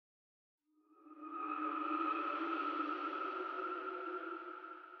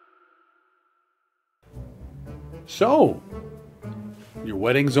So, your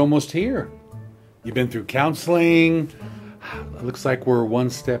wedding's almost here. You've been through counseling. It looks like we're one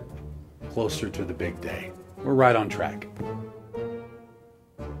step closer to the big day. We're right on track.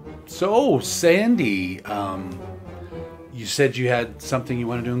 So, Sandy, you said you had something you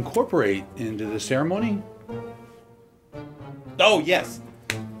wanted to incorporate into the ceremony? Oh, yes.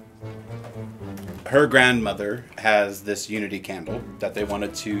 Her grandmother has this unity candle that they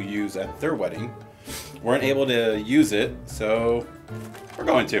wanted to use at their wedding. Weren't able to use it, so we're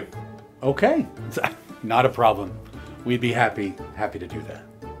going to. Okay, not a problem. We'd be happy to do that.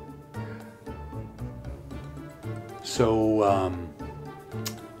 So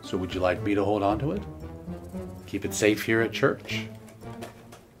would you like me to hold on to it? Keep it safe here at church?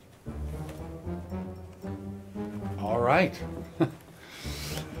 All right.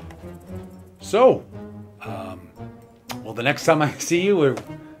 So, well, the next time I see you,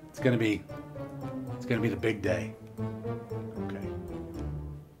 it's gonna be the big day. Okay.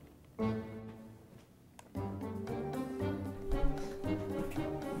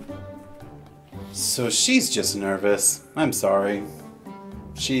 So she's just nervous. I'm sorry.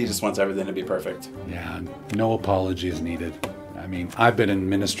 She just wants everything to be perfect. Yeah, no apologies needed. I mean, I've been in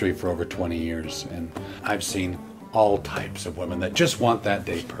ministry for over 20 years, and I've seen all types of women that just want that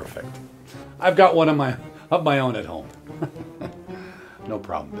day perfect. I've got one of my own at home. No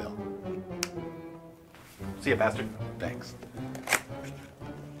problem, Bill. See you, Pastor. Thanks.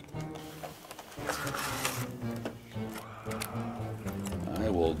 I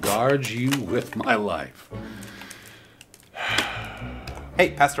will guard you with my life. Hey,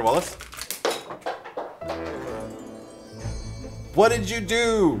 Pastor Wallace. What did you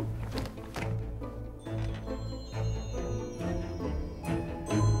do?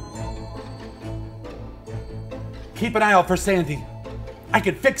 Keep an eye out for Sandy. I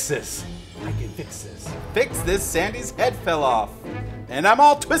can fix this. Fix this, Sandy's head fell off. And I'm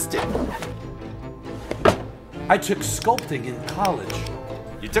all twisted. I took sculpting in college.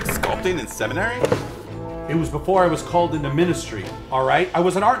 You took sculpting in seminary? It was before I was called into ministry, all right? I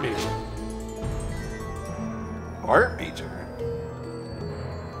was an art major. Art major?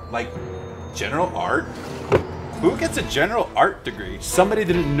 Like general art? Who gets a general art degree? Somebody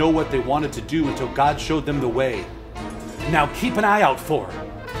didn't know what they wanted to do until God showed them the way. Now keep an eye out for her.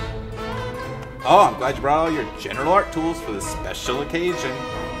 Oh, I'm glad you brought all your general art tools for this special occasion.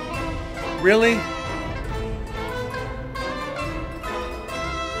 Really?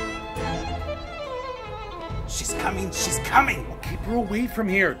 She's coming. Well, keep her away from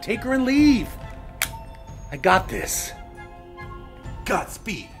here. Take her and leave. I got this.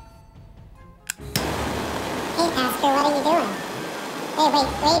 Godspeed. Hey, Pastor, what are you doing? Hey, wait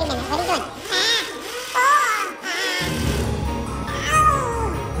a minute. What are you doing? Why are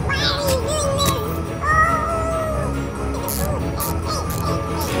you doing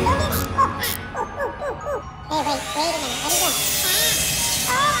this? Hey, wait a minute. What are you doing?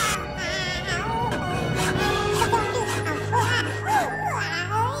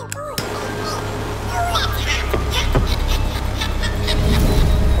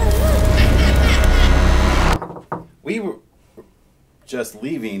 We were just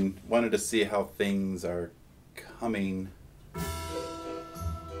leaving, wanted to see how things are coming.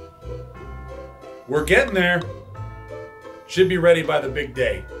 We're getting there. Should be ready by the big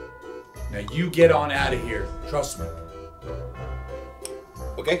day. Now you get on out of here. Trust me.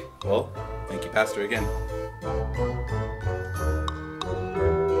 Okay, well, thank you, Pastor, again.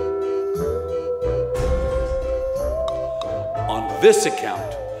 On this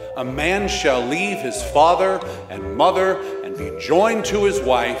account, a man shall leave his father and mother and be joined to his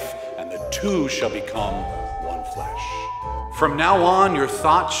wife, and the two shall become one flesh. From now on, your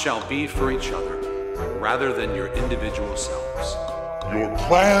thoughts shall be for each other, rather than your individual selves. Your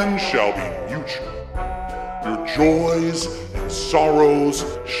plans shall be mutual. Your joys and sorrows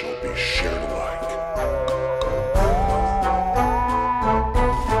shall be shared alike.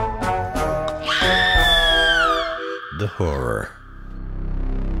 The horror.